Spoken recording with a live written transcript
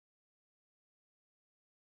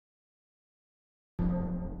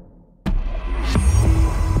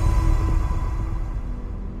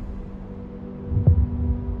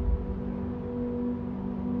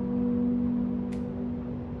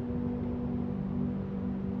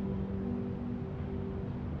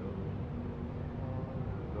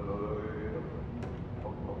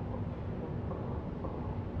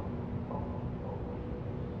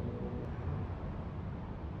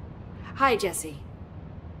Hi, Jesse.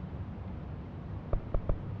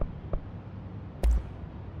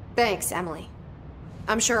 Thanks, Emily.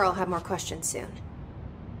 I'm sure I'll have more questions soon.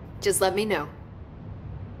 Just let me know.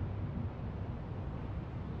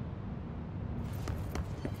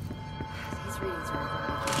 These readings are over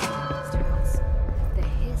my house. The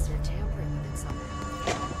hiss are tampering with it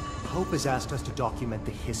somehow. Hope has asked us to document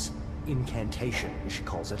the hiss incantation, as she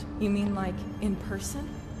calls it. You mean like in person?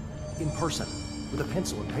 In person, with a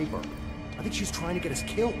pencil and paper. I think she's trying to get us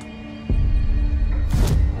killed.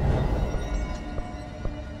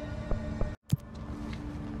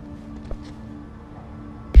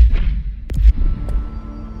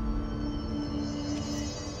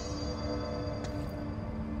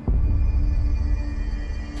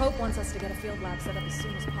 Hope wants us to get a field lab set up as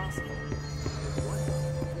soon as possible.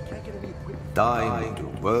 Time to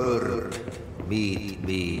work. Meet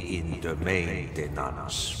me in the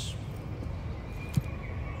maintenance.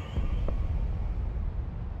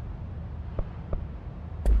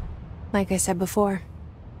 Like I said before,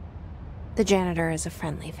 the janitor is a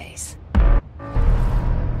friendly face.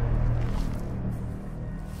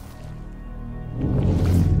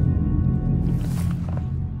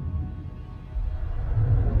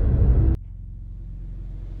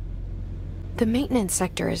 The maintenance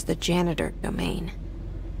sector is the janitor domain.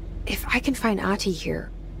 If I can find Ahti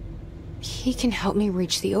here, he can help me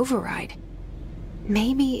reach the override.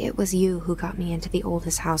 Maybe it was you who got me into the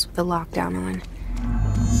oldest house with the lockdown on.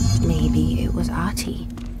 Maybe it was Ahti.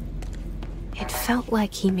 It felt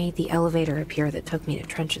like he made the elevator appear that took me to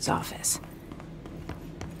Trench's office.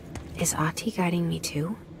 Is Ahti guiding me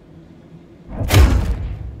too?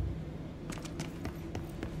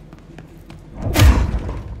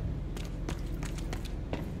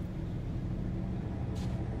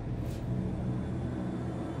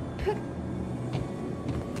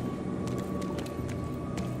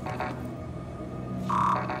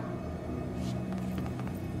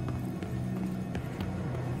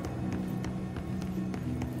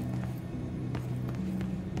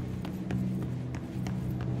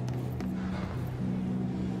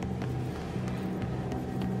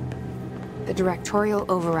 The Directorial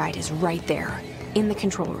override is right there, in the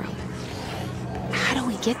control room. How do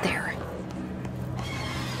we get there?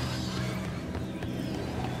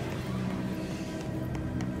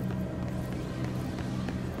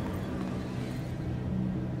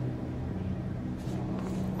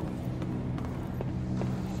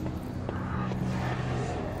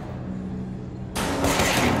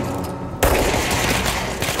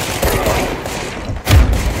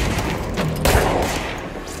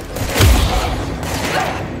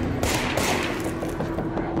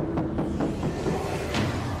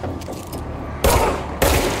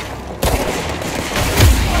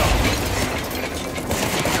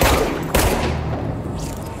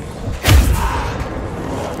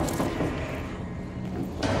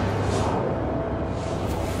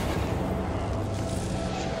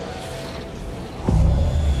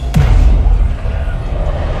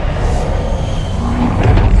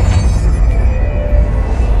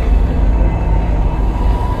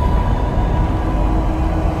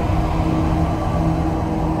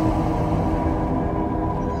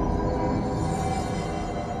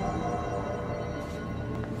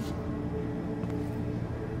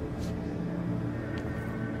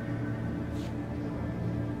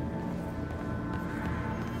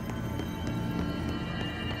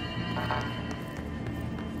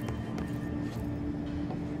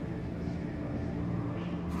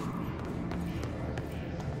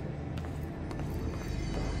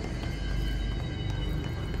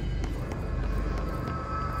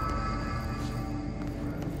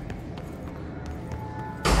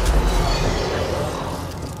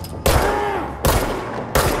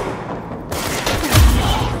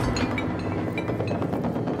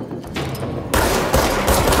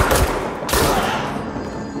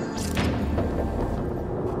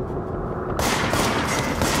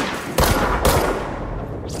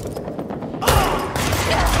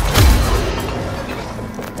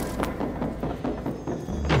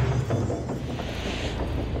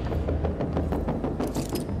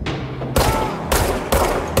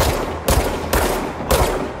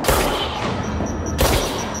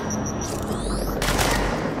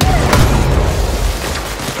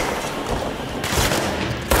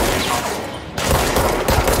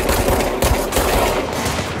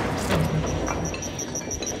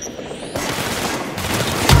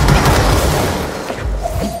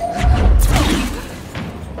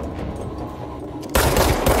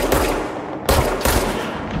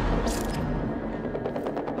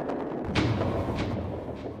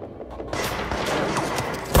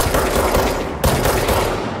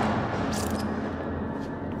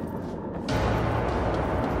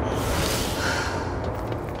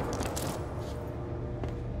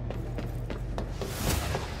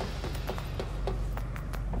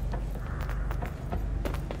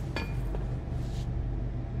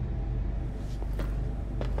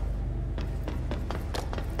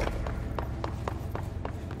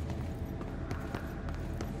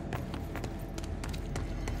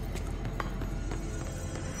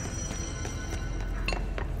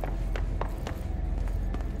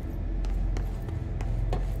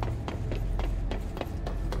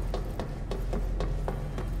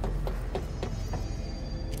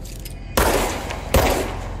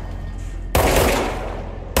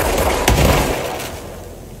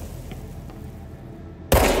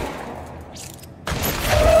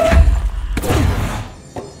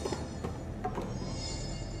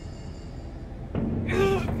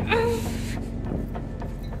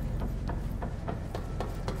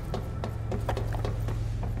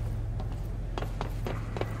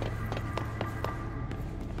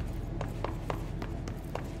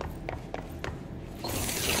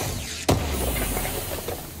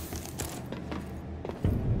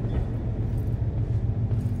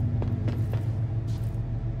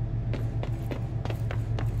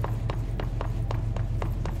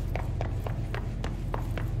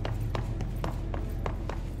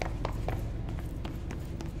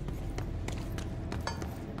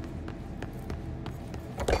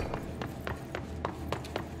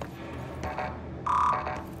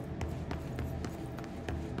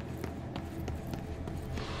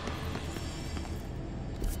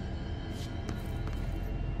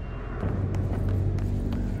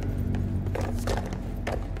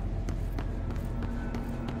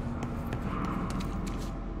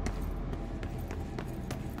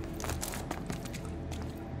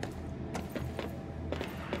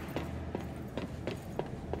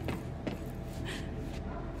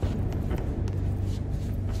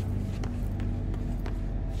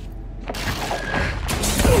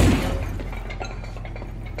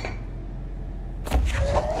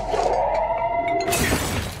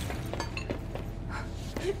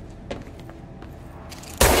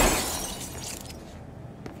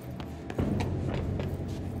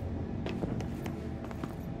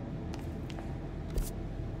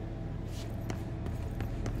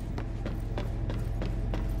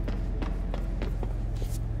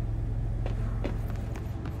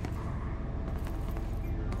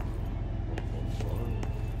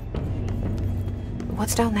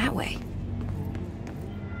 What's down that way?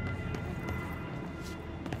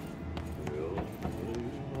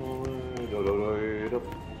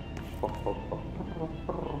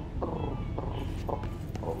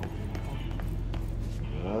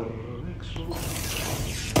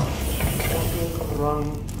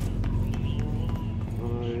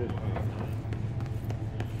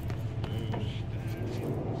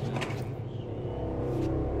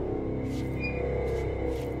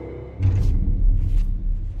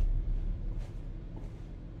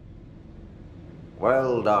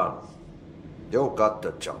 Well done. You got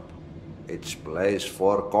the job. It's place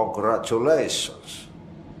for congratulations.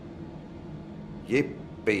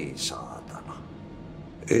 Yippee, saatana.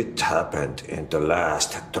 It happened in the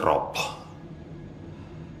last drop.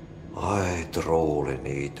 I truly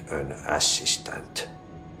need an assistant.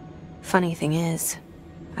 Funny thing is,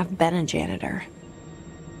 I've been a janitor.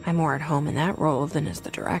 I'm more at home in that role than as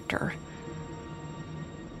the director.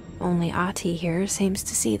 Only Ahti here seems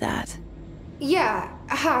to see that. Yeah,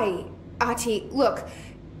 hi, Ahti. Look,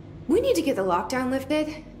 we need to get the lockdown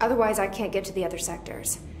lifted, otherwise I can't get to the other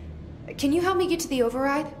sectors. Can you help me get to the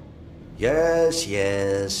override? Yes,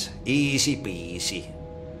 easy peasy.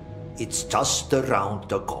 It's just around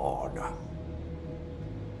the corner.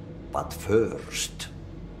 But first,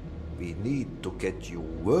 we need to get you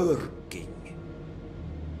working.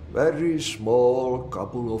 Very small,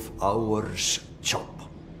 couple of hours job.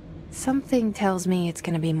 Something tells me it's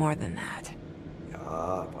gonna be more than that.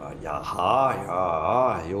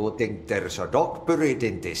 Yeah, you think there's a dog buried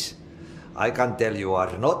in this? I can tell you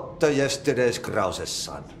are not yesterday's Krause's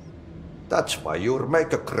son. That's why you'll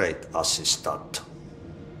make a great assistant.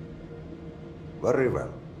 Very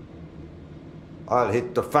well. I'll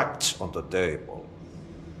hit the facts on the table.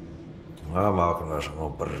 Mä kyllä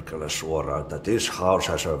sanon perkele suoraan, that this house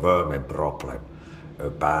has a vermin problem. A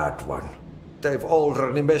bad one. They've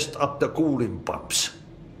already messed up the cooling pumps.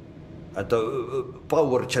 And the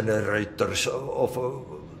power generators of a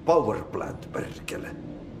power plant, perkele.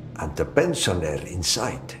 And the pensioner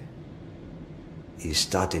inside is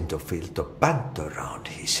starting to feel the band around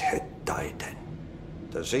his head tighten.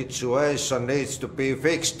 The situation needs to be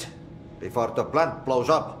fixed before the plant blows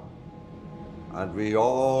up. And we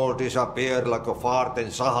all disappear like a fart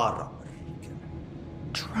in Sahara.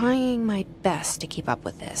 Trying my best to keep up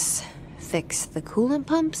with this. Fix the coolant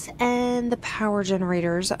pumps and the power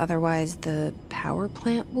generators, otherwise the power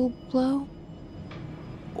plant will blow.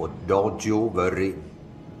 But don't you worry.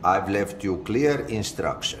 I've left you clear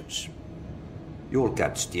instructions. You'll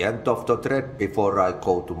catch the end of the thread before I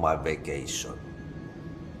go to my vacation.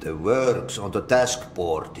 The work's on the task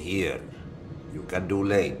board here. You can do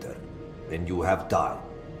later, when you have time.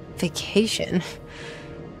 Vacation?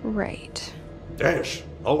 Right. Yes,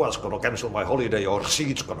 no one's gonna cancel my holiday or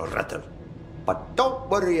seat's gonna rattle. But don't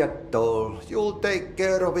worry at all. You'll take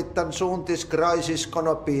care of it and soon this crisis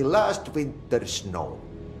gonna be last winter's snow.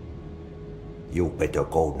 You better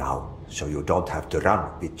go now, so you don't have to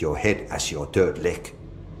run with your head as your third leg.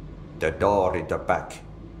 The door in the back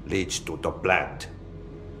leads to the plant.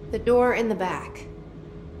 The door in the back.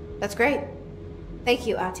 That's great. Thank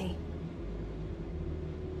you, Ahti.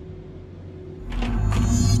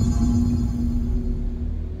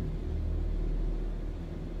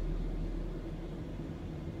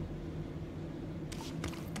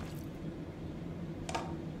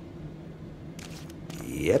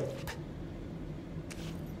 Yep.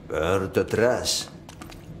 Burn the trash.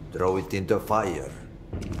 Throw it in the fire.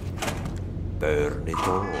 Burn it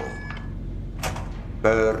all.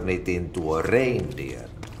 Burn it into a reindeer,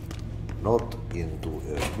 not into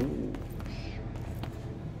a moose.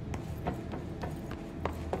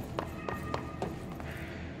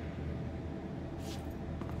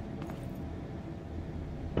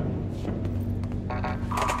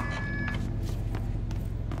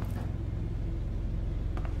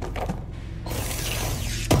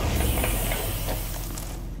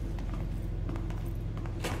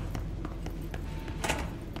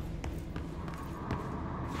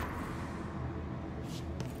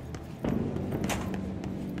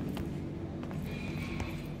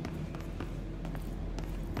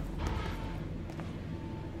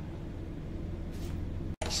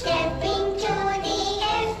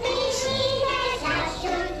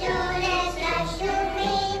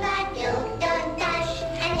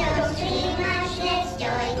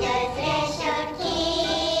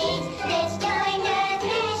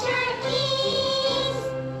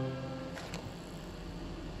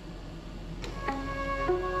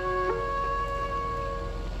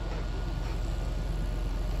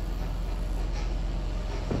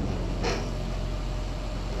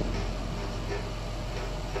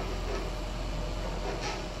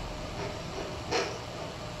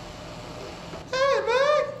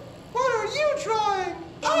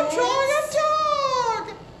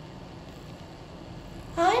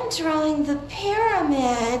 drawing the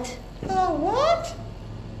pyramid. The what?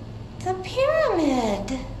 The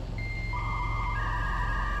pyramid.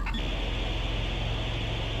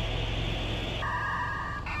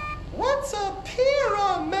 What's a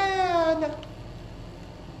pyramid?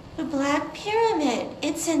 The Black Pyramid.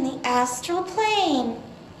 It's in the astral plane.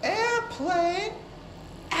 Airplane?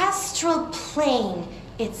 Astral plane.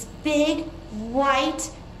 It's big,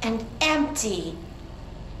 white, and empty.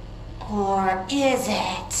 Or is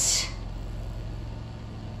it?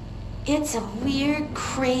 It's a weird,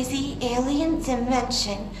 crazy alien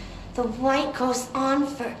dimension. The white goes on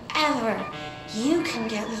forever. You can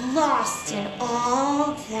get lost in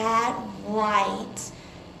all that white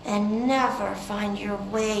and never find your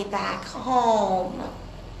way back home.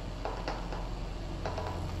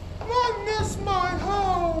 I miss my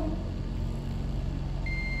home.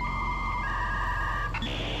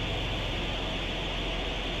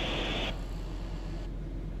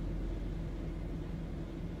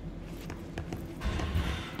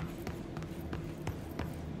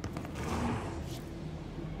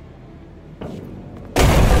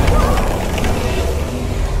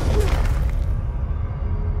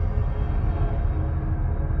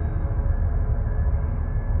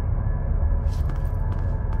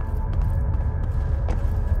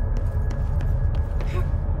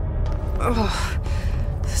 Ugh,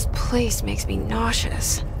 this place makes me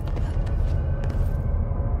nauseous.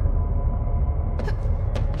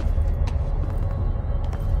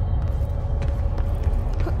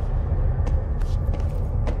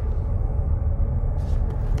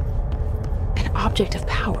 An object of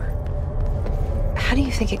power. How do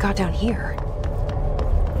you think it got down here?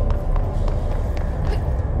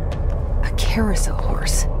 A carousel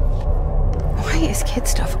horse. Why is kid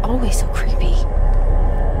stuff always so creepy?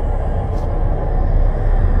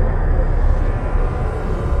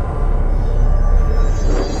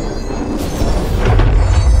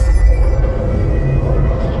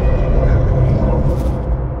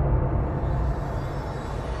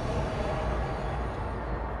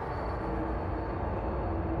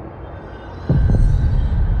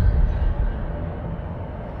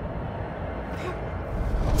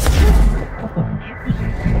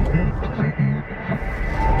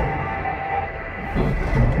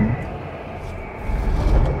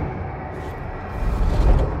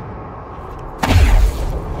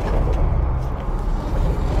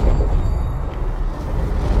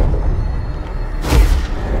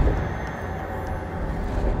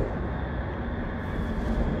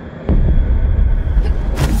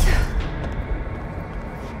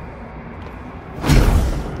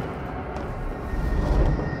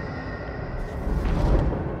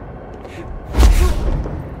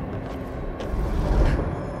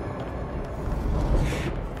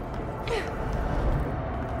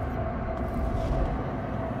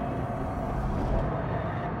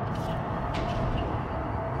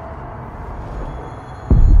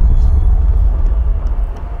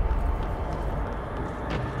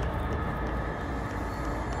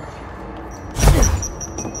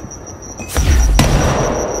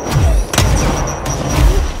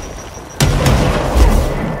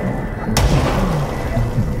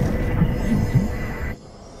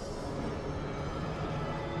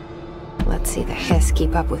 Let's see the hiss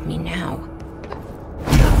keep up with me now.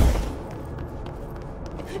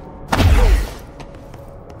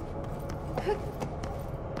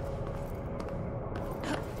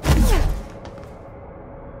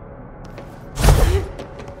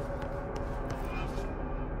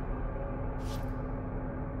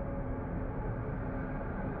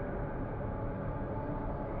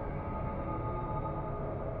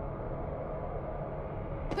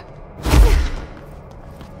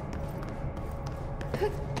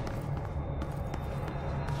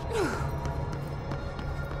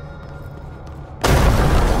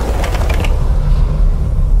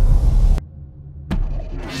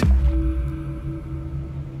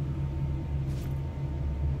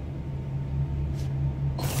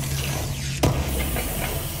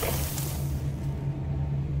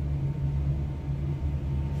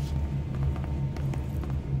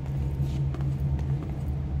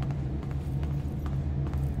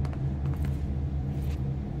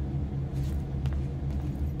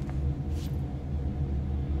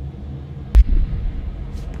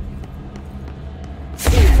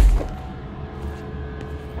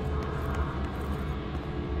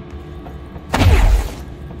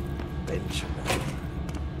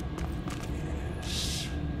 Yes.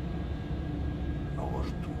 Our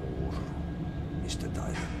tour, Mr.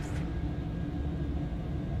 Director.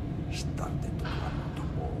 Started to climb the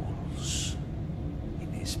walls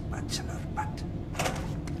in his bachelor pad.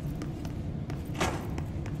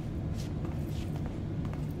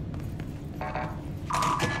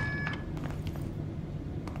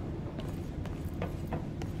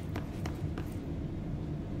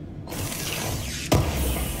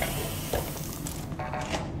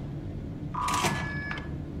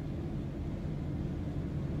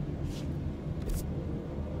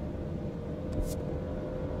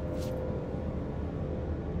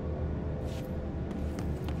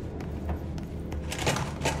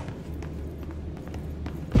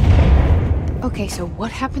 Okay, so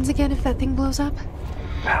what happens again if that thing blows up?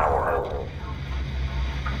 Power.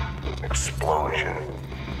 Explosion.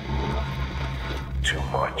 Too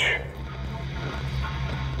much.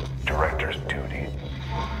 Director's duty.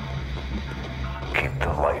 Keep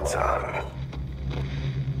the lights on.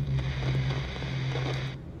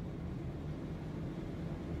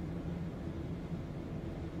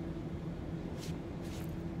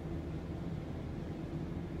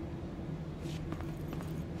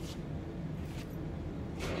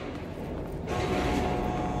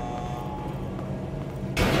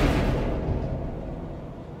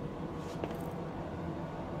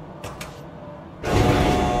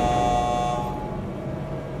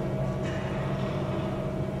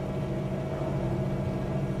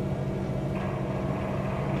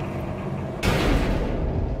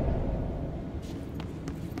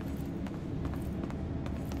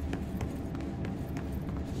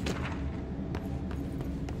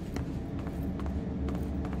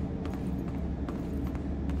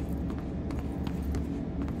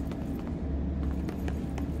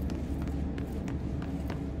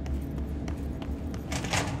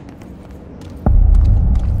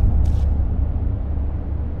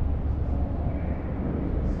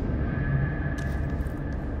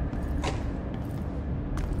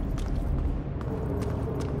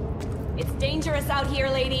 It's dangerous out here,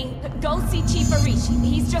 lady. Go see Chief Arishi.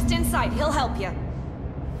 He's just inside. He'll help you.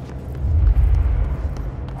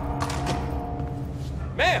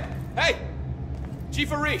 Ma'am! Hey!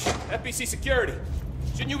 Chief Arish, FBC Security.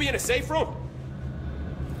 Shouldn't you be in a safe room?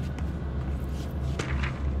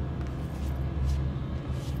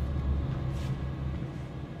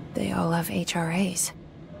 They all have HRAs.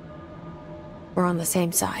 We're on the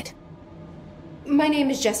same side. My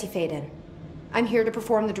name is Jesse Faden. I'm here to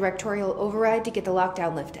perform the directorial override to get the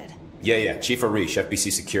lockdown lifted. Yeah, Chief Arish, FBC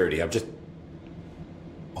Security. I'm just...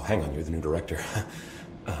 Oh, hang on, you're the new director.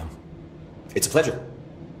 It's a pleasure,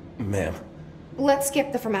 ma'am. Let's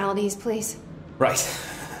skip the formalities, please. Right.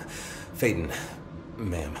 Faden,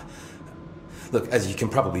 ma'am. Look, as you can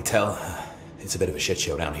probably tell, it's a bit of a shit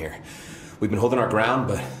show down here. We've been holding our ground,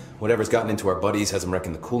 but whatever's gotten into our buddies has them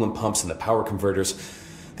wrecking the coolant pumps and the power converters.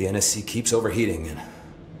 The NSC keeps overheating, and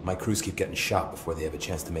my crews keep getting shot before they have a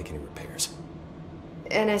chance to make any repairs.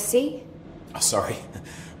 NSC? Oh, sorry.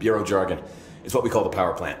 Bureau jargon. It's what we call the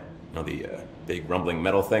power plant. You know, the big rumbling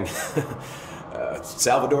metal thing?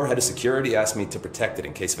 Salvador, head of security, asked me to protect it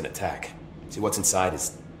in case of an attack. See, what's inside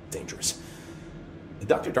is dangerous.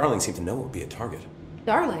 Dr. Darling seemed to know it would be a target.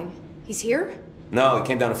 Darling? He's here? No, he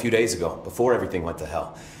came down a few days ago, before everything went to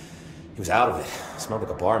hell. He was out of it. Smelled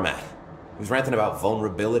like a bar mat. He was ranting about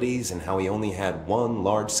vulnerabilities and how he only had one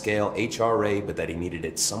large-scale HRA, but that he needed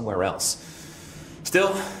it somewhere else.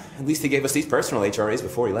 Still, at least he gave us these personal HRAs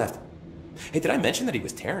before he left. Hey, did I mention that he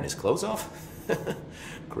was tearing his clothes off?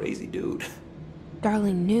 Crazy dude.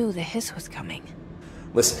 Darling knew the hiss was coming.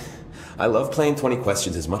 Listen, I love playing 20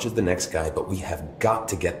 questions as much as the next guy, but we have got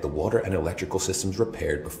to get the water and electrical systems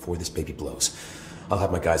repaired before this baby blows. I'll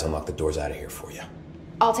have my guys unlock the doors out of here for you.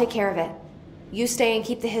 I'll take care of it. You stay and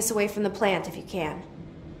keep the hiss away from the plant if you can.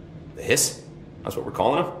 The hiss? That's what we're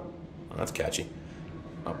calling him? Oh, that's catchy.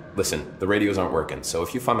 Oh, listen, the radios aren't working, so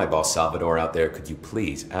if you find my boss Salvador out there, could you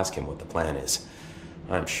please ask him what the plan is?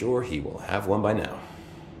 I'm sure he will have one by now.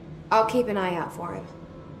 I'll keep an eye out for him.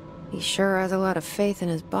 He sure has a lot of faith in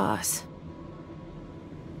his boss.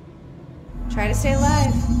 Try to stay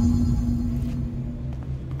alive.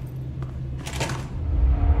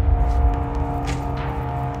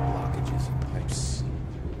 Blockages and pipes.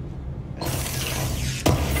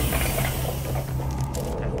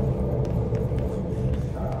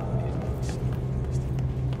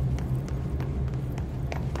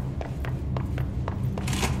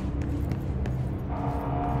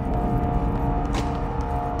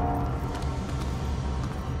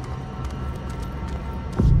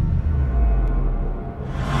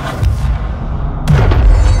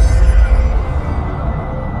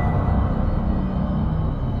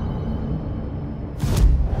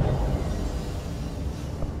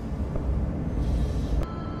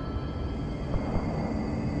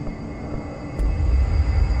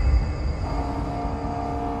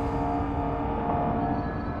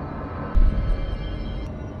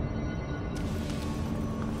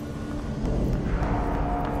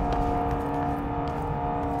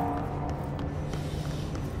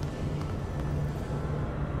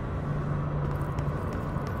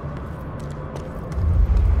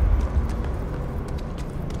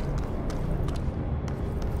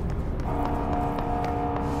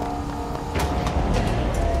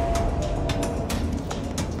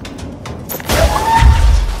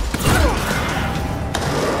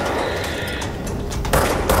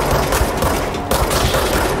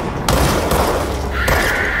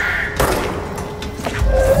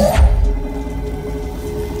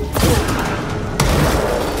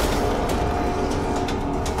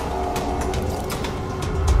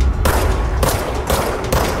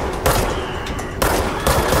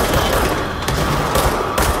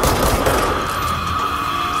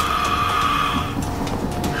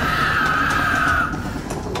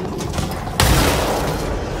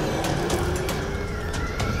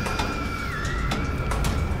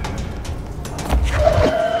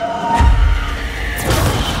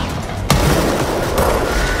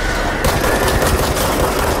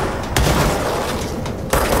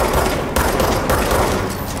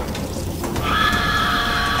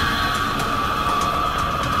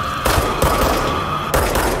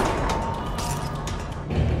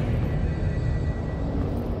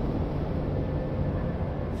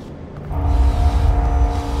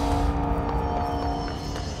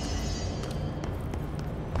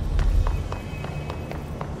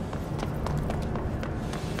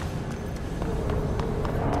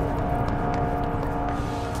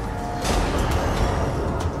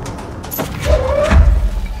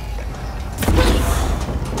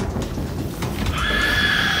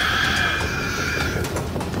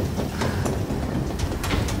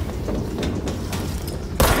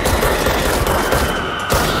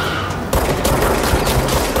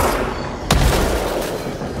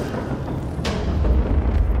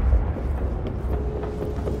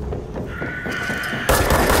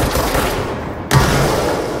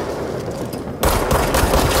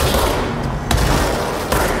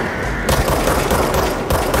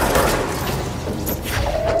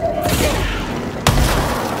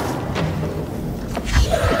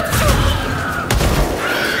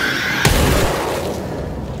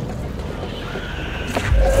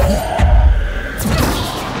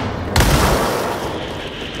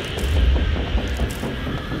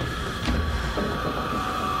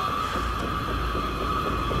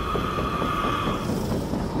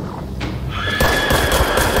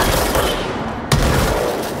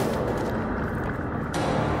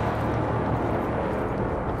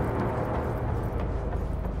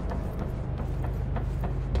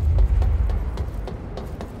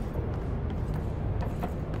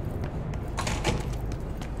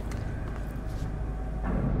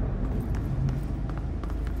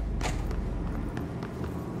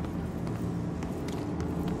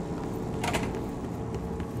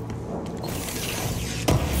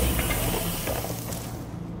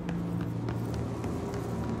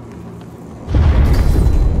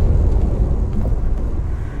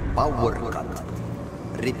 power cut.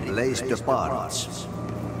 Replace the parts.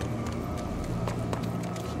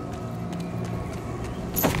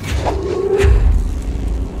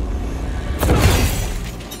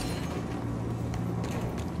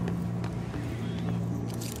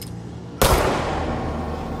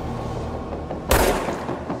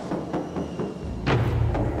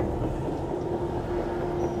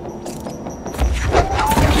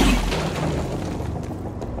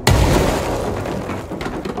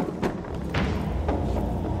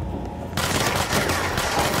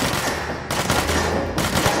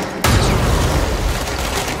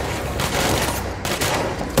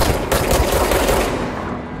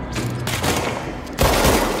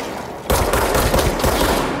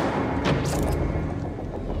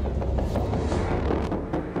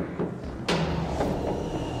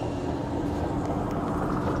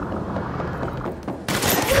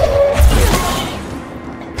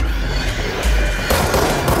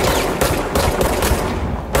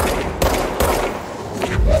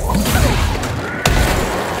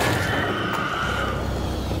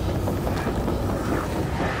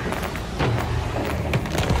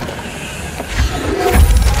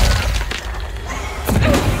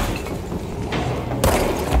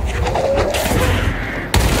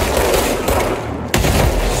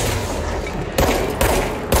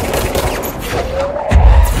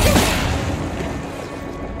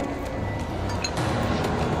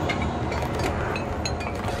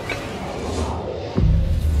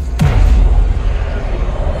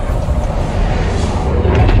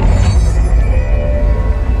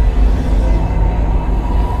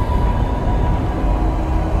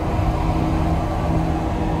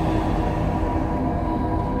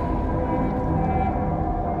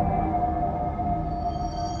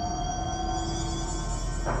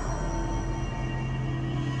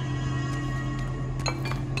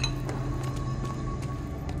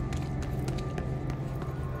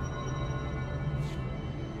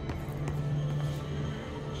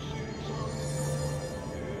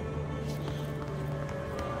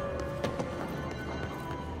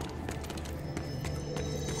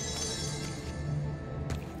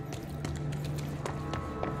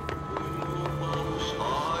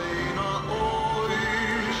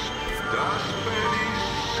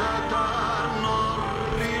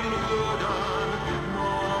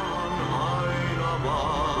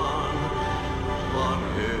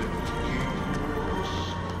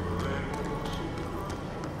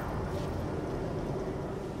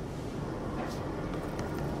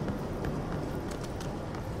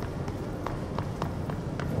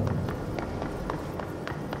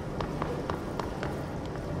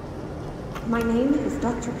 My name is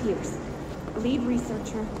Dr. Pierce, lead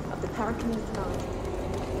researcher of the Parakinetic Knowledge.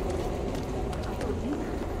 I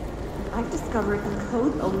believe I've discovered a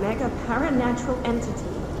Code Omega paranatural entity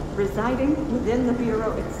residing within the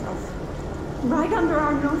Bureau itself, right under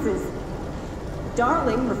our noses.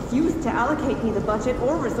 Darling refused to allocate me the budget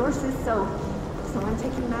or resources, so I'm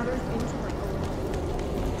taking matters into my own.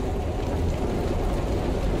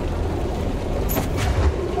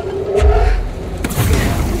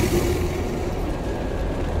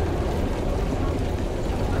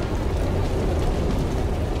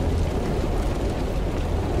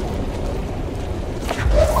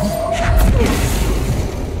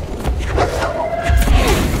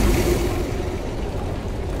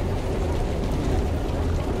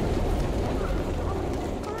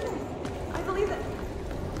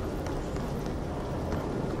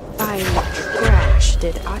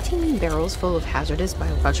 Did Ati mean barrels full of hazardous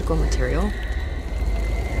biological material?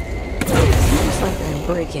 Seems like I'm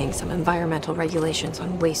breaking some environmental regulations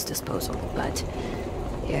on waste disposal, but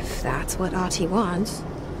if that's what Ati wants,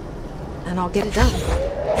 then I'll get it done.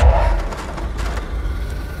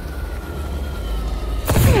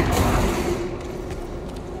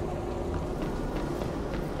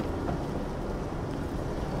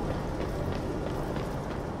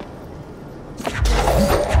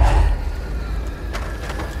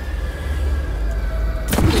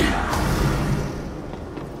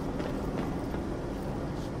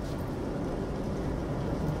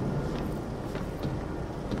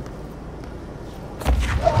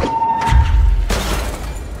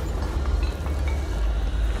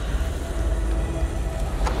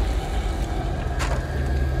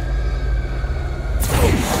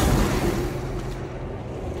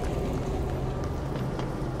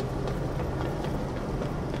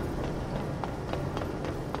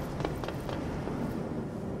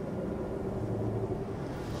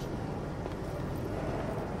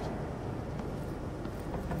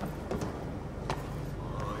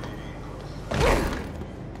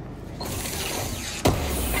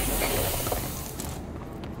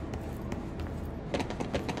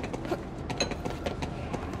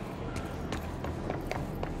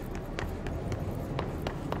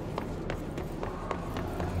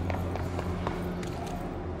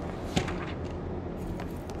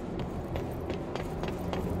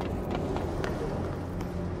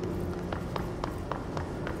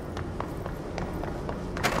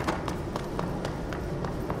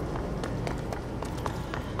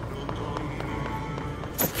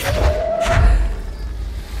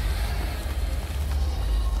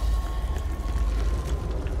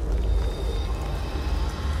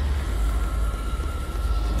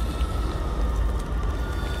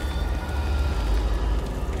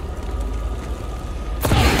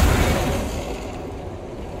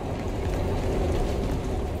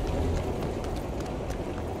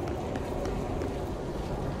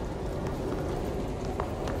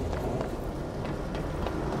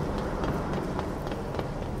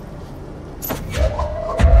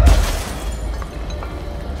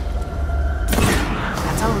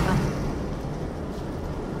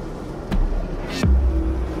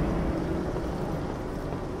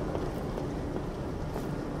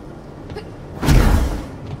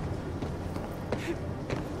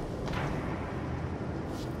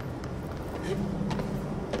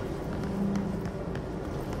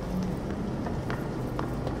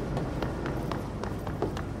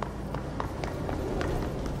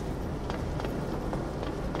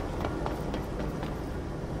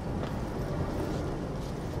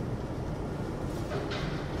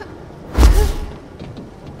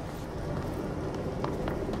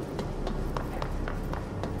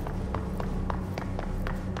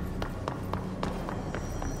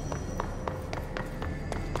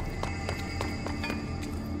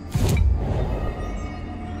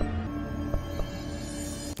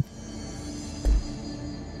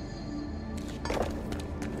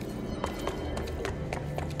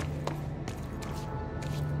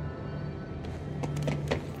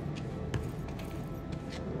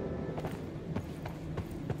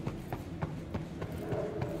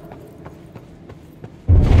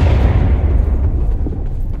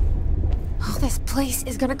 place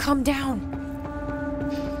is gonna come down.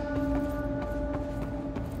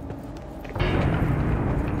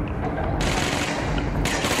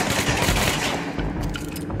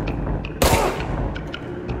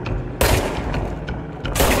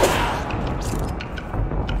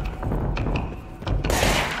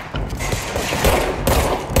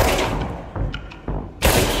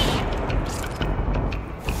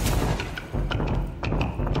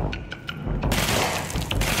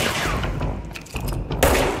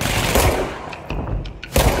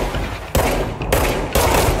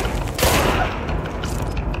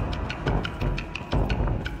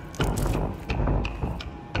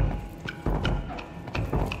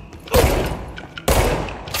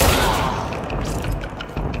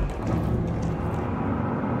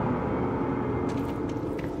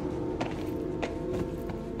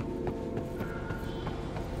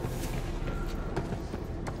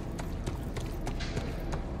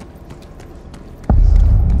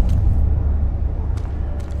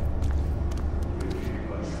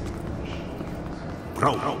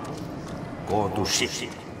 Bro, go to shit.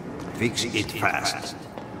 Fix it fast.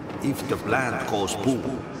 If the plant goes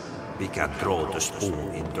boom, we can throw the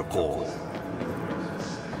spoon in the core.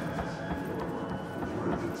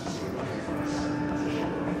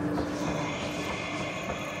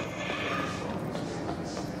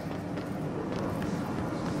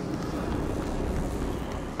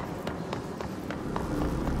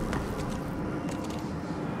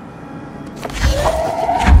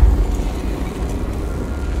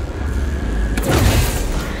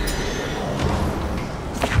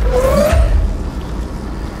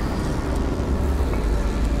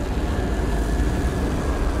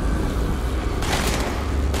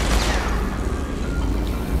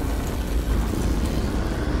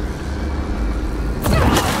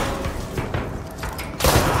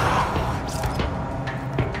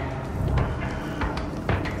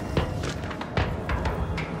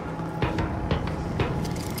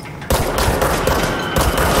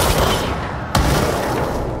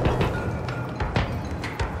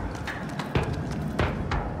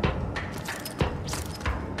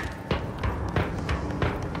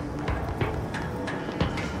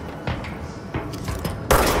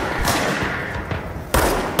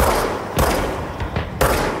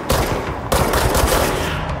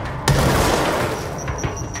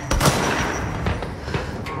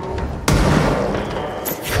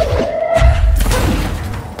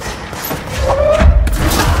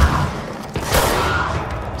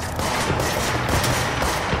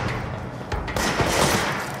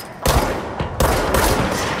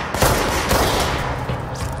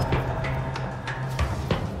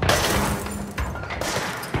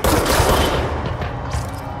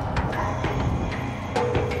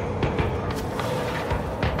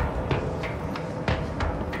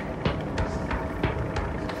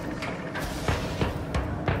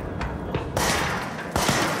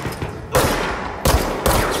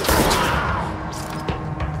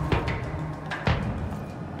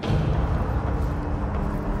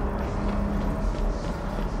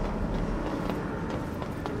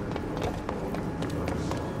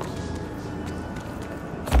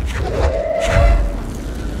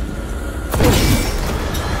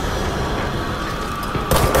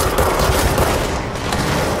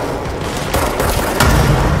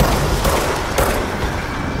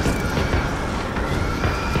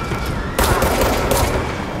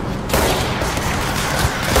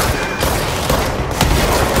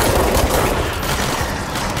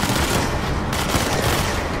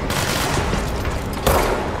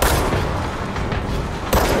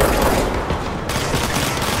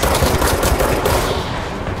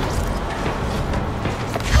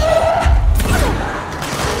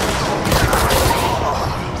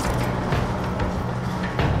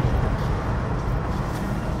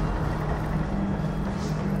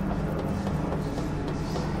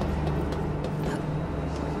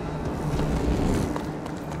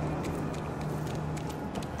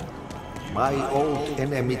 My old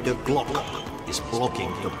enemy, the clock, is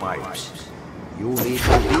blocking the pipes. You need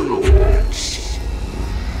to deal with that shit.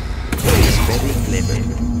 He's very clever.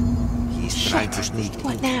 He's trying to sneak in.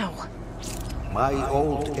 What now? My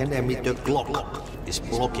old enemy, the clock, is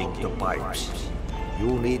blocking the pipes.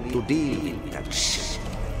 You need to deal with that shit.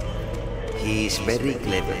 He's very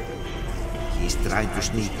clever. He's trying to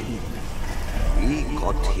sneak in. We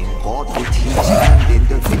got him caught with his hand in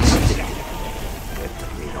the fixture. Better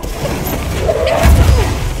we know.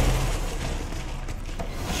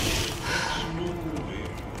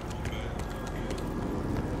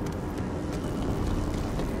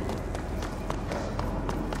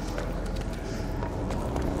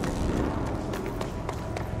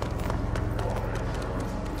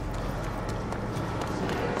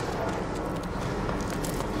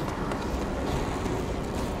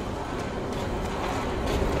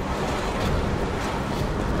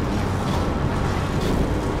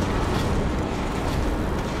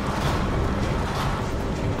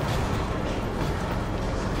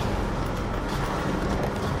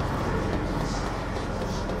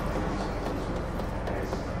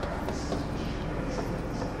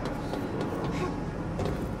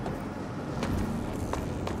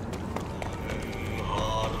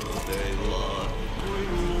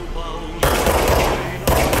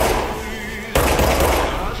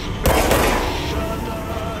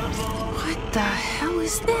 the hell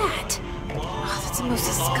is that? Oh, that's the most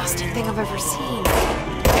disgusting thing I've ever seen.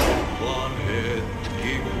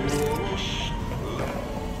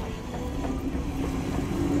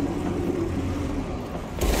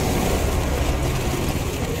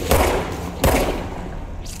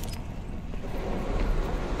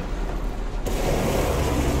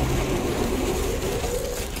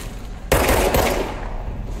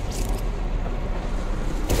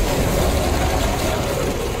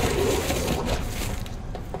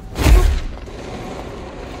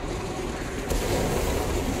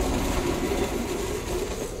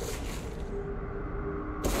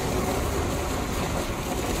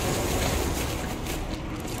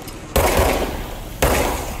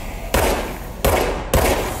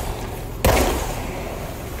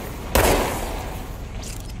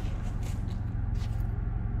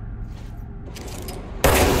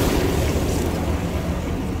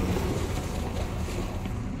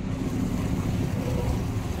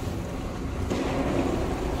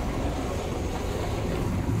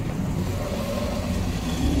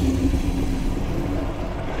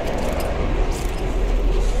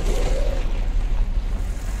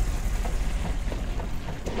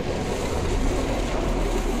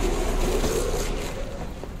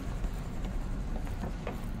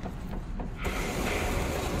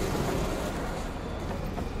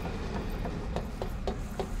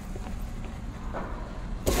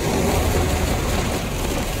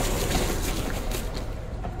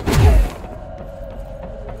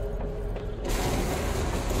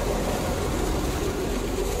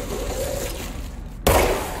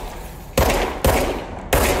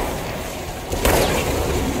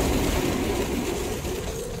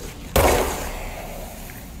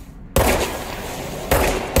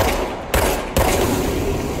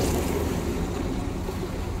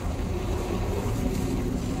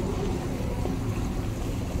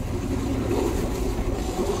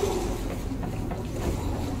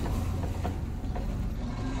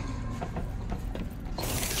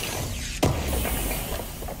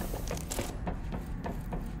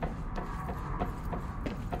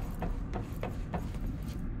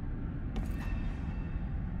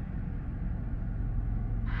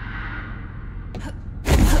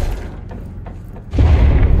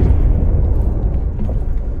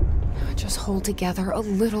 Hold together a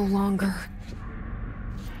little longer.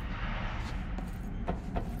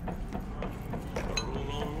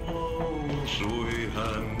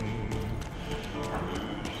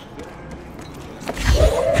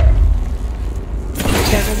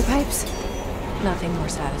 There are the pipes. Nothing more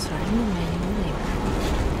satisfying than manual labor.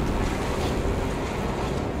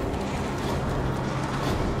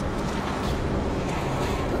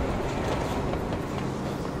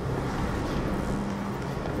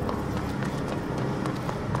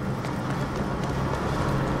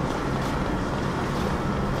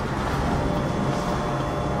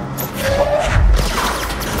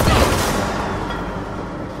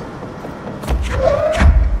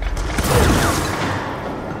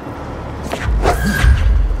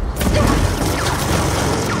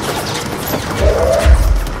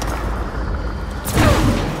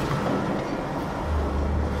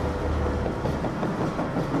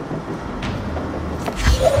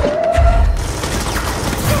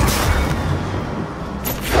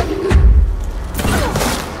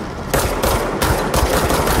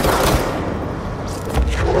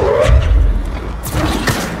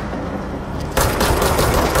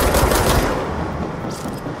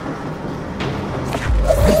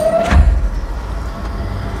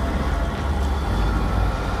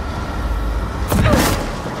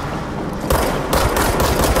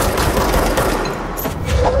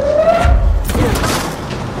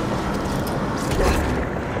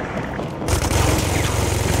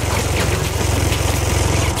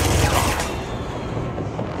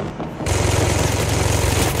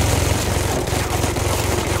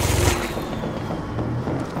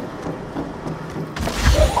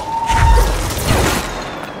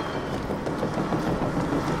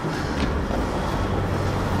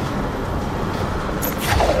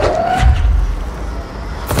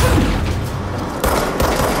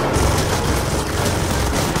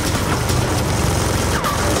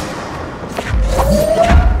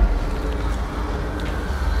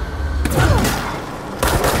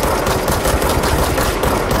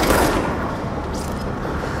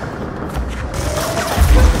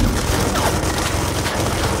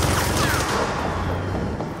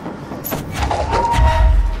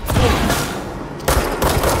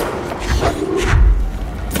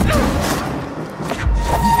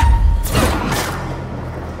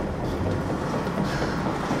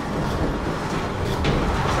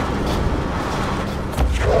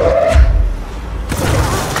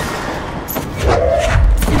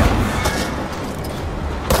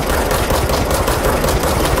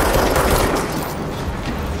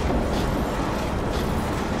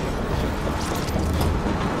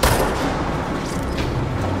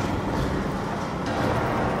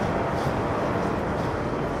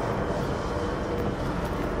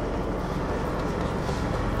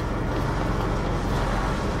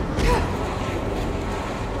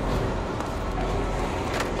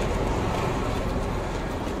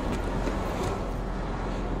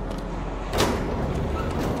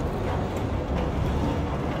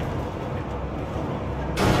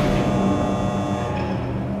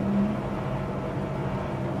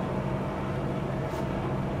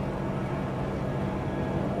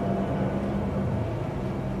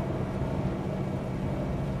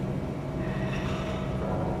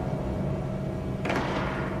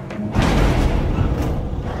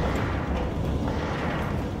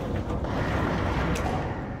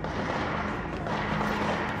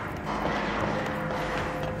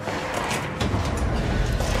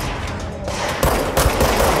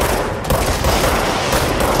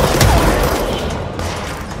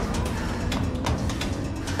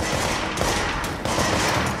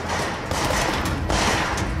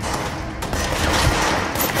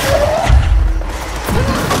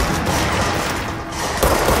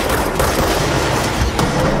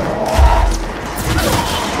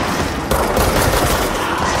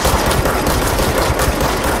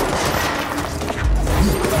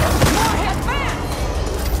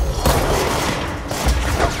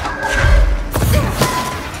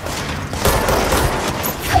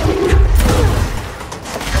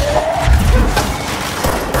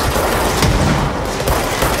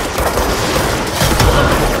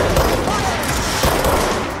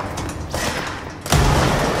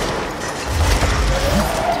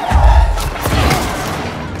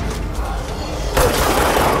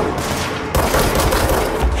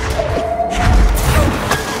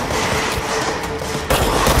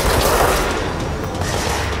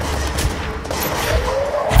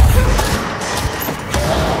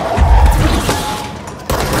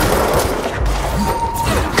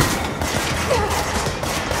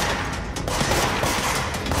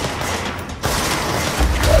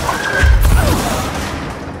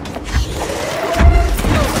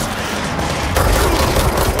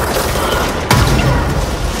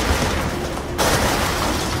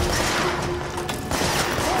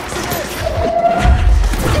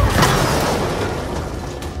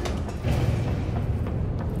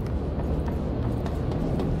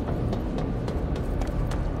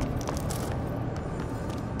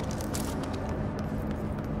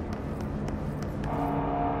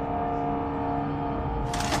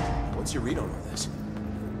 What's your read on all this?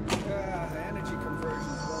 Energy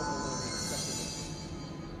conversion is well below the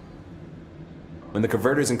acceptable. When the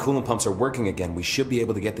converters and coolant pumps are working again, we should be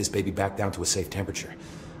able to get this baby back down to a safe temperature.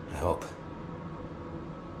 I hope.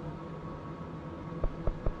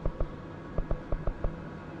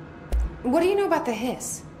 What do you know about the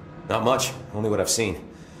hiss? Not much, only what I've seen.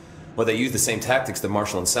 Well, they use the same tactics that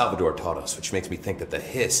Marshall and Salvador taught us, which makes me think that the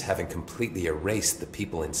hiss haven't completely erased the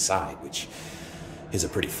people inside, which is a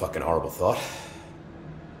pretty fucking horrible thought.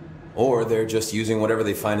 Or they're just using whatever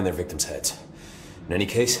they find in their victims' heads. In any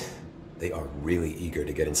case, they are really eager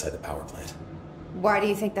to get inside the power plant. Why do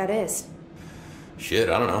you think that is? Shit,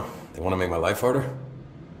 I don't know. They want to make my life harder?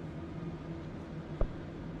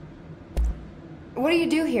 What do you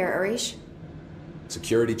do here, Arish?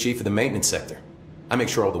 Security chief of the maintenance sector. I make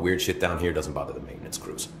sure all the weird shit down here doesn't bother the maintenance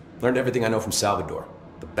crews. Learned everything I know from Salvador.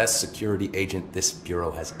 The best security agent this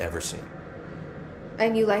bureau has ever seen.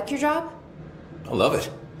 And you like your job? I love it.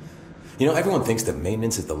 You know, everyone thinks that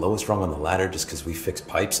maintenance is the lowest rung on the ladder just because we fix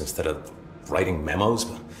pipes instead of writing memos,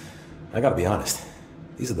 but I gotta be honest.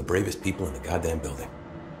 These are the bravest people in the goddamn building.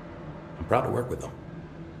 I'm proud to work with them.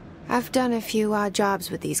 I've done a few odd jobs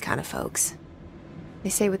with these kind of folks. They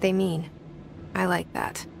say what they mean. I like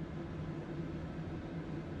that.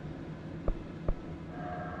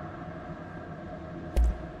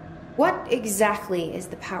 What exactly is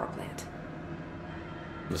the power plant?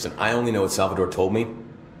 Listen, I only know what Salvador told me,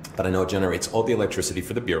 but I know it generates all the electricity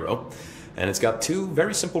for the Bureau, and it's got two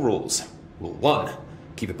very simple rules. Rule 1,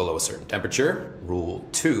 keep it below a certain temperature. Rule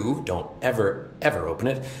 2, don't ever open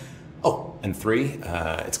it. Oh, and 3,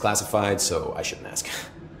 it's classified, so I shouldn't ask.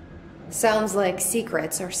 Sounds like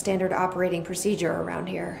secrets are standard operating procedure around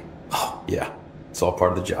here. Oh, yeah. It's all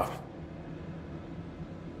part of the job.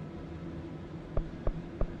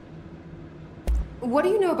 What do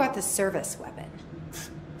you know about the service weapon?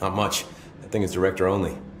 Not much. That thing is director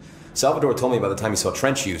only. Salvador told me by the time he saw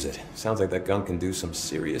Trench use it. Sounds like that gun can do some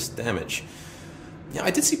serious damage. Yeah, I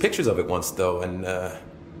did see pictures of it once, though, and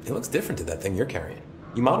it looks different to that thing you're carrying.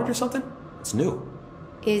 You modded or something? It's new.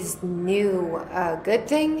 Is new a good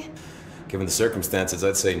thing? Given the circumstances,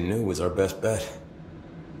 I'd say new is our best bet.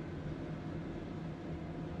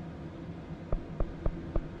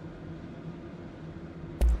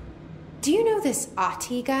 Do you know this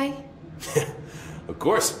Ati guy? Of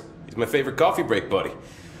course. He's my favorite coffee break buddy.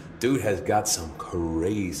 Dude has got some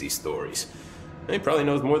crazy stories. And he probably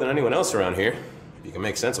knows more than anyone else around here, if you can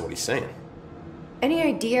make sense of what he's saying. Any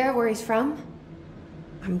idea where he's from?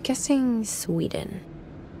 I'm guessing Sweden.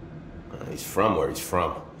 He's from where he's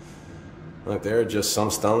from. Look, there are just some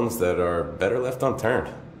stones that are better left unturned,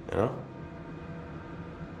 you know?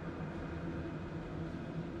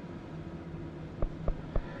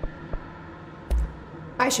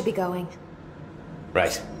 I should be going.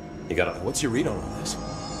 Right. You gotta... What's your read on all this?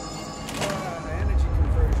 Energy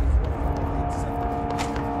conversion is well below the acceptable.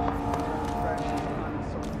 Pressure climbing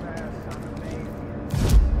so fast, I'm amazed.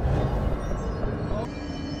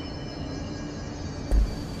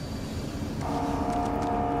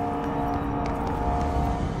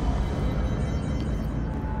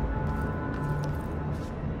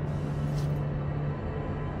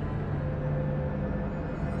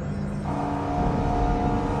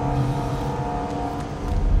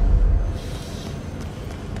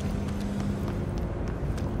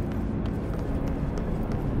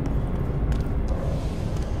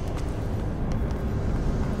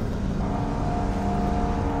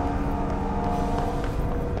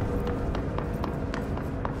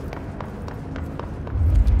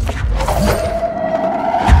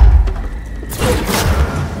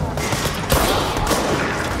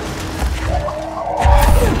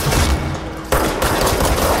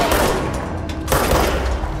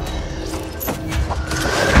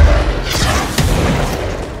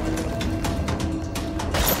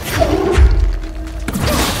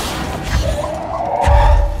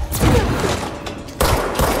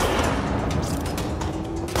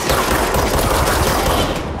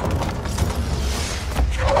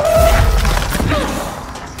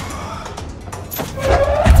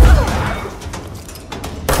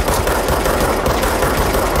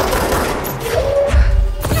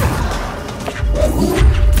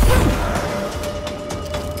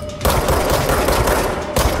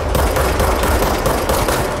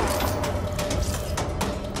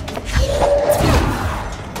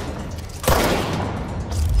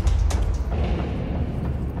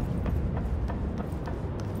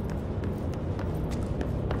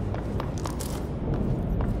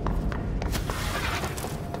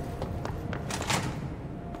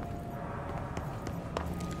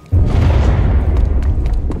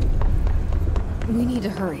 We need to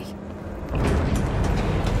hurry.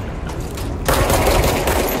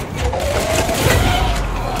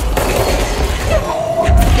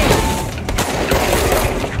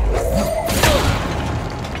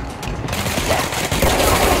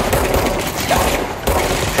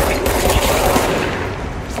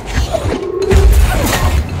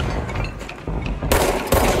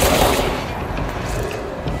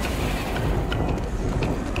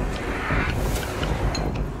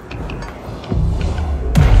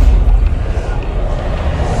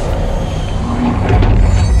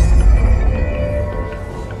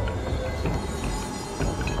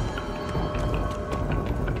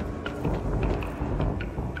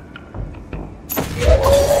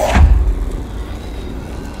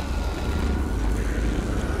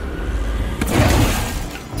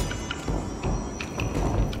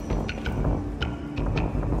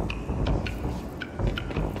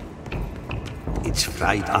 It's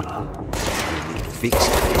fried up. We need to fix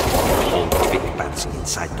it. All the big bats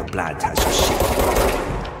inside the plant has a sick.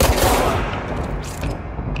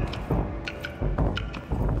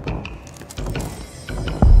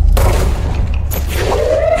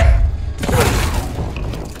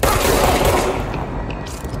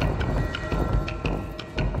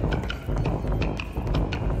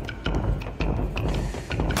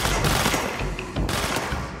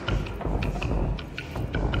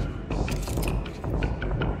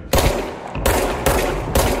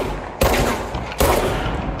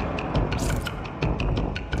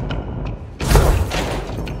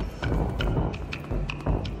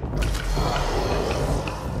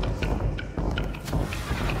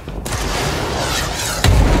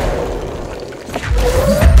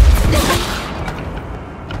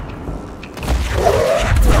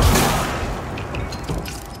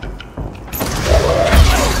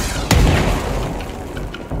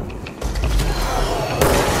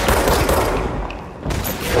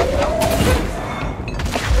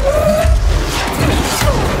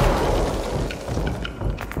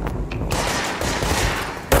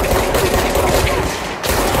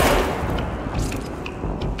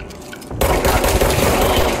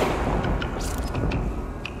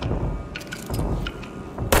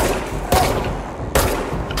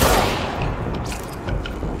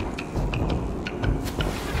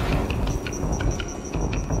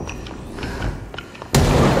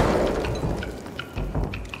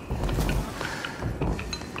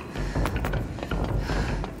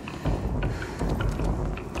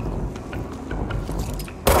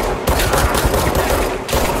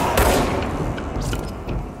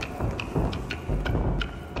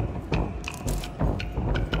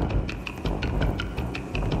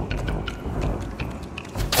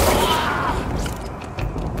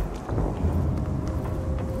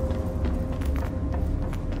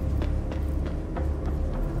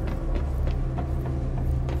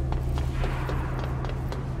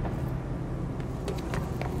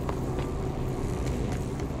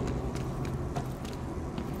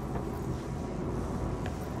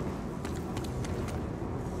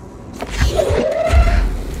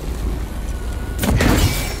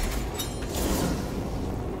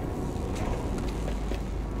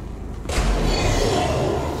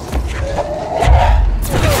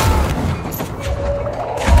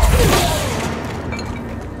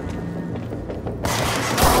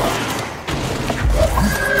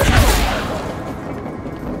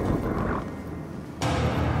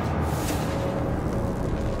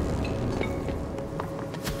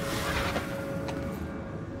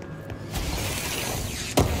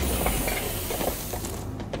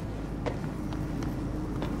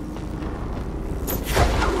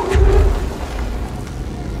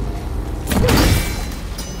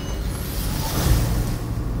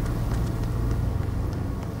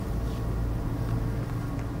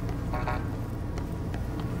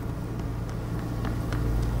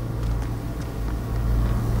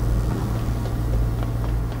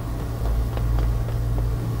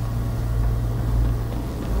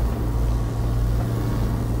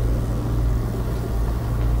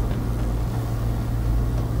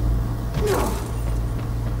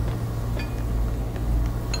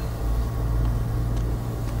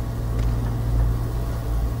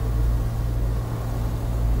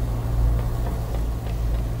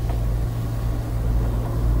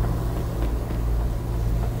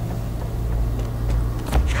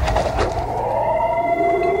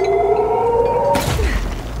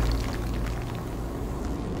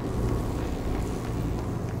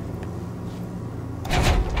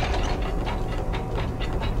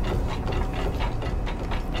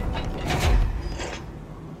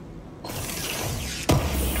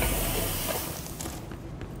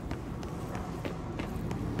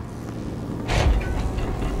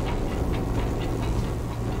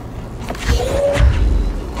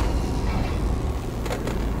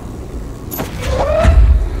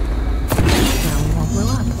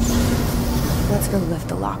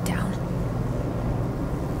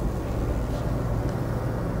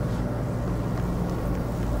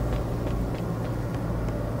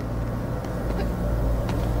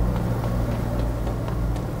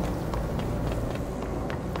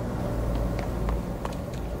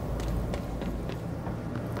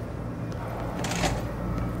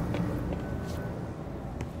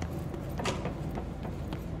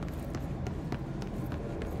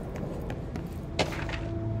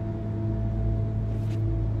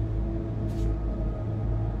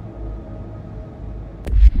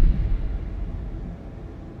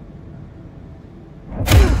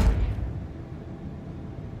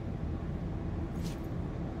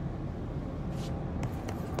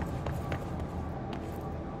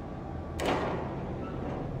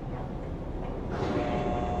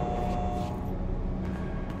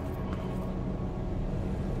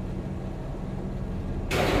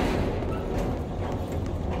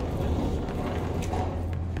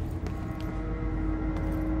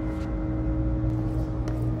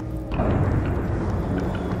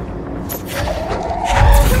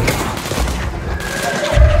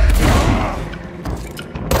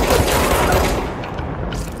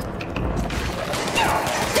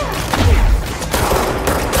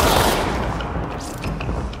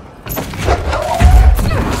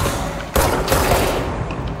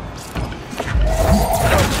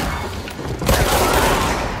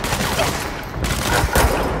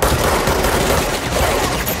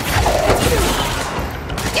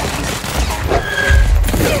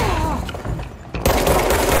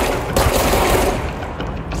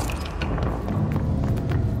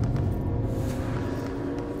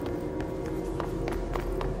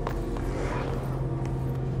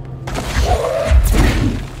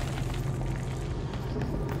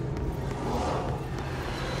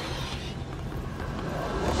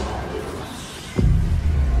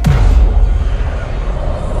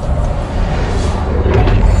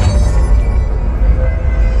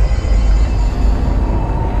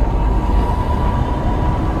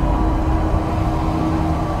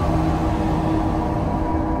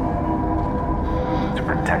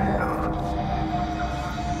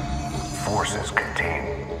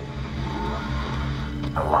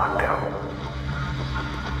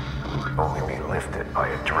 only be lifted by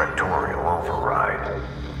a directorial override.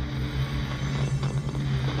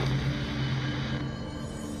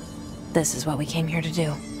 This is what we came here to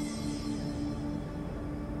do.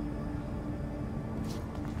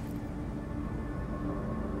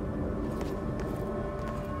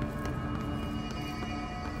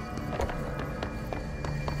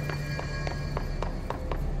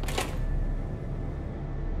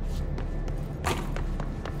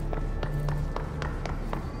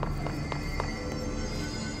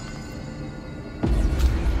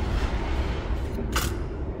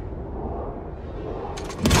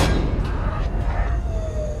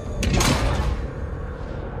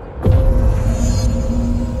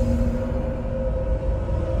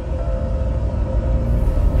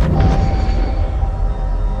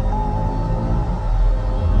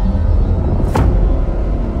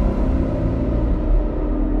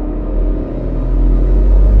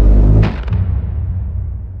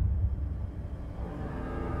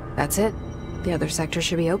 That's it. The other sector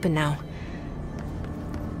should be open now.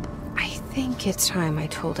 I think it's time I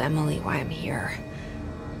told Emily why I'm here.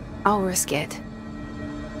 I'll risk it.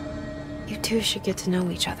 You two should get to know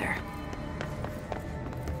each other.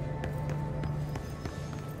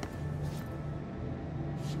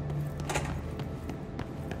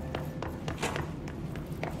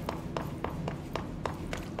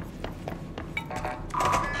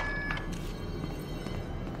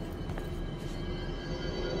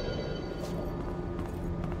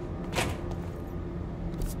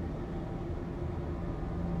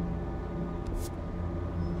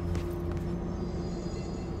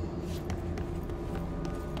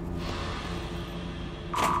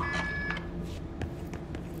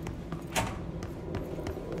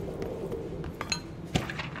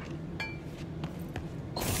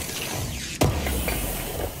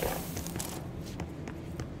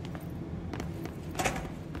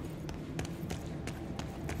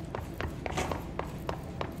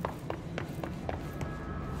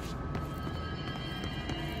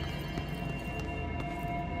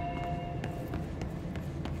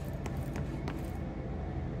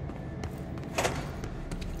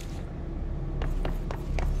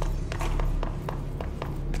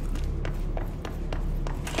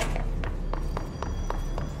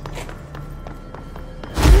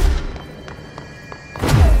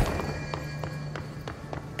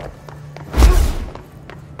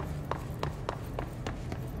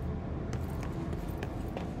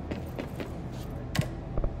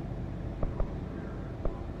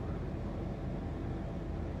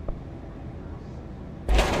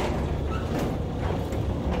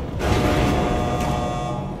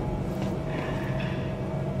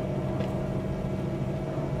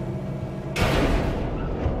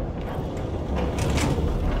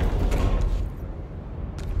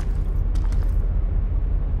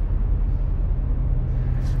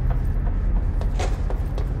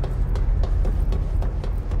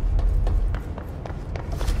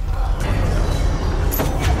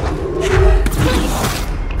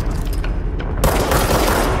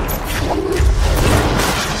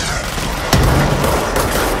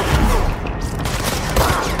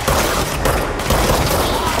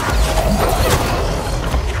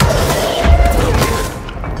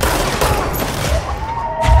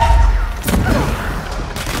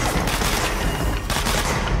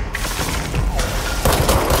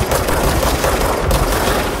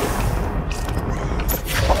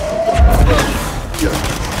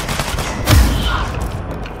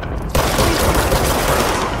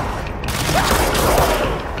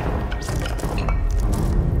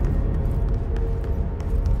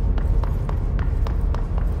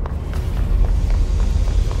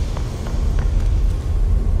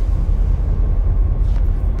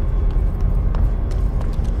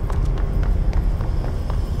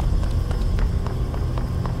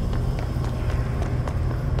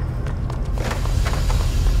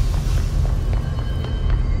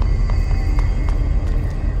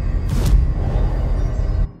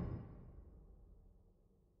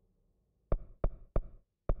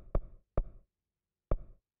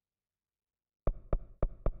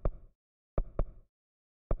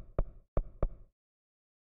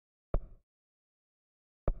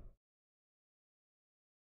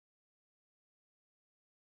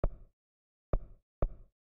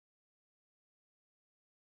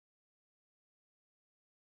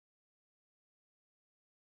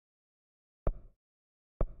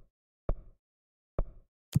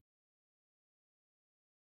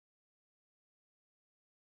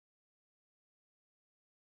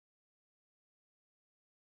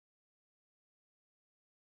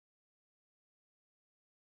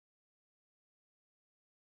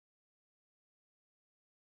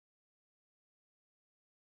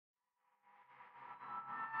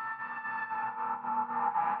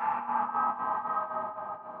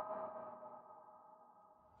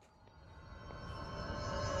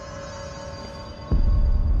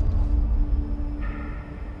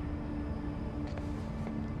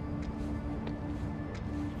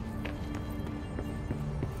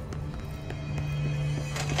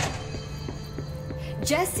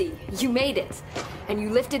 Jesse, you made it. And you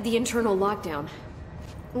lifted the internal lockdown.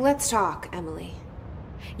 Let's talk, Emily.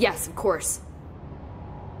 Yes, of course.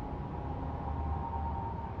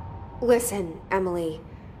 Listen, Emily.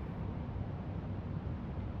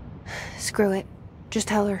 Screw it. Just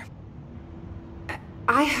tell her.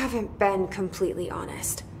 I haven't been completely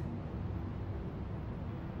honest.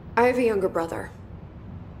 I have a younger brother,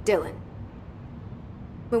 Dylan.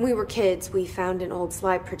 When we were kids, we found an old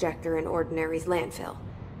slide projector in Ordinary's landfill.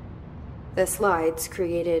 The slides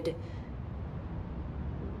created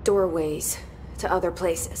doorways to other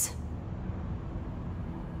places.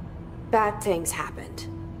 Bad things happened.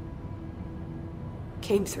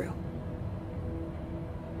 Came through.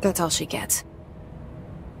 That's all she gets.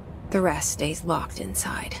 The rest stays locked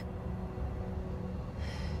inside.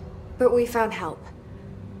 But we found help.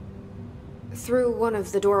 Through one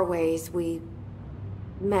of the doorways, we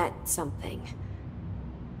met something.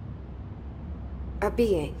 A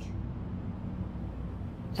being.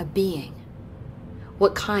 A being?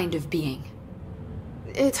 What kind of being?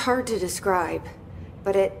 It's hard to describe,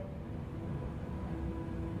 but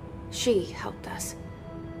she helped us.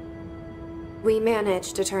 We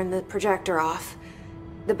managed to turn the projector off.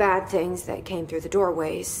 The bad things that came through the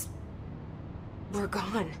doorways were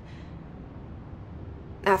gone.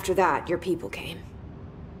 After that, your people came.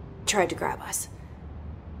 Tried to grab us.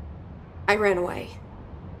 I ran away.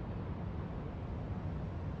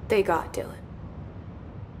 They got Dylan.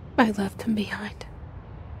 I left him behind.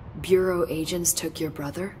 Bureau agents took your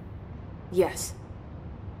brother? Yes.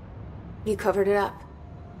 You covered it up.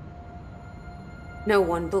 No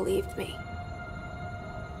one believed me.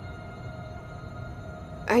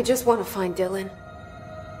 I just want to find Dylan.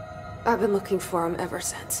 I've been looking for him ever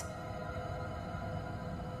since.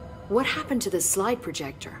 What happened to the slide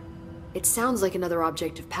projector? It sounds like another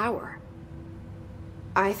object of power.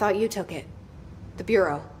 I thought you took it. The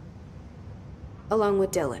Bureau. Along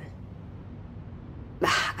with Dylan.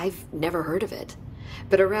 I've never heard of it.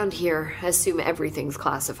 But around here, I assume everything's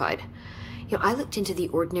classified. You know, I looked into the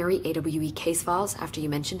Ordinary AWE case files after you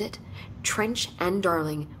mentioned it. Trench and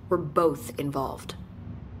Darling were both involved.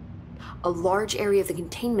 A large area of the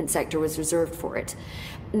containment sector was reserved for it.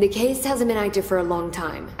 The case hasn't been active for a long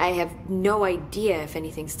time. I have no idea if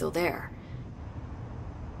anything's still there.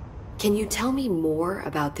 Can you tell me more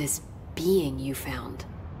about this being you found?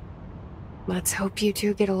 Let's hope you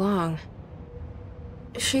two get along.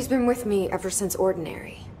 She's been with me ever since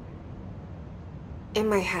Ordinary. In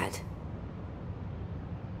my head.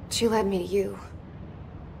 She led me to you.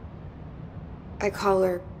 I call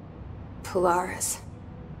her Polaris.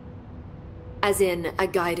 As in, a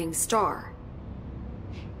guiding star.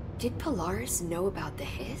 Did Polaris know about the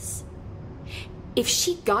hiss? If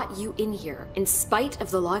she got you in here in spite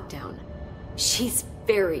of the lockdown, she's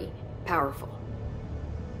very powerful.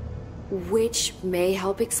 Which may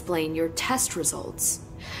help explain your test results.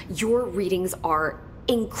 Your readings are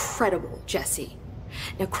incredible, Jesse.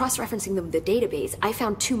 Now, cross-referencing them with the database, I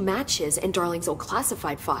found 2 matches in Darling's old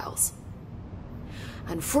classified files.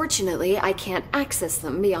 Unfortunately, I can't access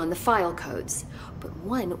them beyond the file codes, but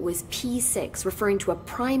one was P6, referring to a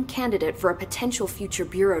prime candidate for a potential future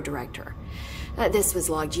bureau director. This was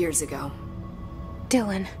logged years ago.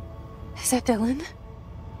 Dylan. Is that Dylan?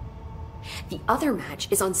 The other match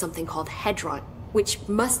is on something called Hedron, which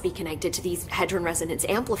must be connected to these Hedron resonance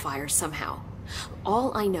amplifiers somehow.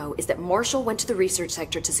 All I know is that Marshall went to the research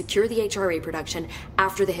sector to secure the HRA production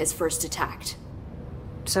after the hiss first attacked.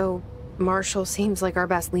 So, Marshall seems like our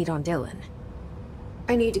best lead on Dylan.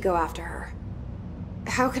 I need to go after her.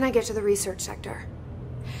 How can I get to the research sector?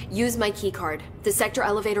 Use my keycard. The sector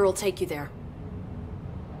elevator will take you there.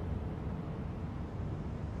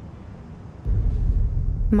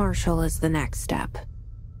 Marshall is the next step.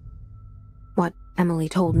 What Emily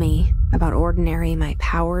told me about Ordinary, my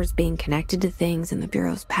powers being connected to things in the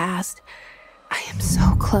Bureau's past, I am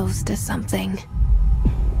so close to something.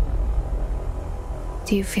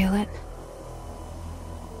 Do you feel it?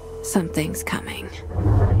 Something's coming.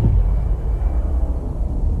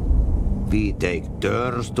 We take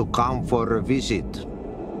turns to come for a visit.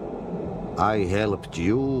 I helped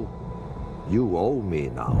you. You owe me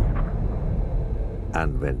now.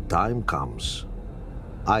 And when time comes,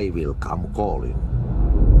 I will come calling.